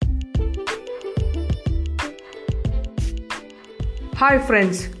Hi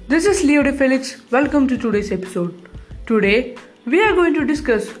friends, this is Leo De Felix. Welcome to today's episode. Today, we are going to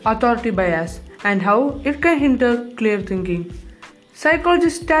discuss authority bias and how it can hinder clear thinking.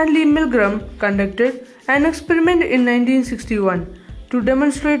 Psychologist Stanley Milgram conducted an experiment in 1961 to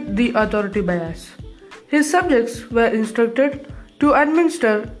demonstrate the authority bias. His subjects were instructed to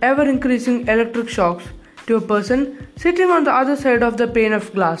administer ever-increasing electric shocks to a person sitting on the other side of the pane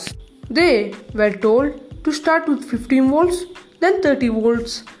of glass. They were told to start with 15 volts, then 30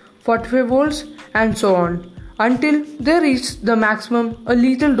 volts, 45 volts, and so on until they reached the maximum a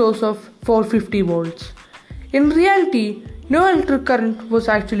lethal dose of 450 volts. In reality, no electric current was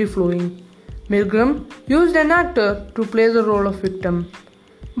actually flowing. Milgram used an actor to play the role of victim.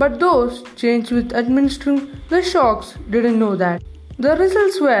 But those charged with administering the shocks didn't know that. The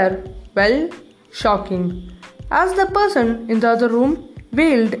results were, well, shocking. As the person in the other room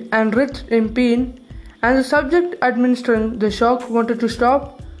wailed and writhed in pain, and the subject administering the shock wanted to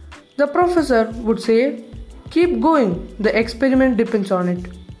stop, the professor would say, "Keep going, the experiment depends on it."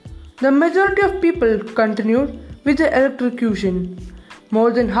 The majority of people continued with the electrocution. More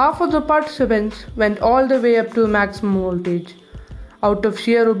than half of the participants went all the way up to maximum voltage, out of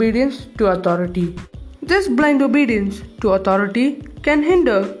sheer obedience to authority. This blind obedience to authority can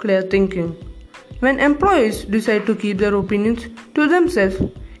hinder clear thinking. When employees decide to keep their opinions to themselves,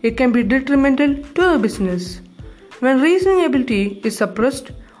 it can be detrimental to the business. When reasoning ability is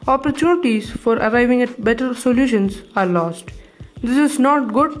suppressed, opportunities for arriving at better solutions are lost. This is not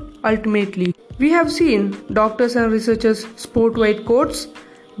good ultimately. We have seen doctors and researchers sport white coats,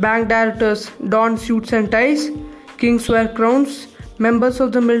 bank directors don suits and ties, kings wear crowns, members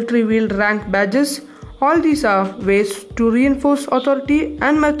of the military wield rank badges. All these are ways to reinforce authority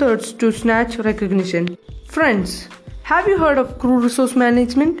and methods to snatch recognition. Friends, have you heard of crew resource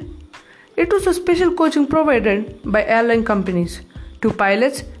management? It was a special coaching provided by airline companies to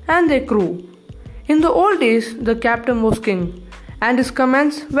pilots and their crew. In the old days, the captain was king, and his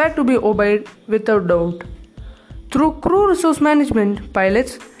commands were to be obeyed without doubt. Through crew resource management,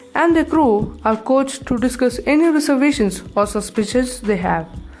 pilots and their crew are coached to discuss any reservations or suspicions they have,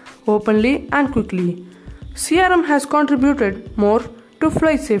 openly and quickly. CRM has contributed more to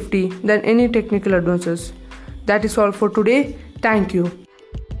flight safety than any technical advances. That is all for today. Thank you.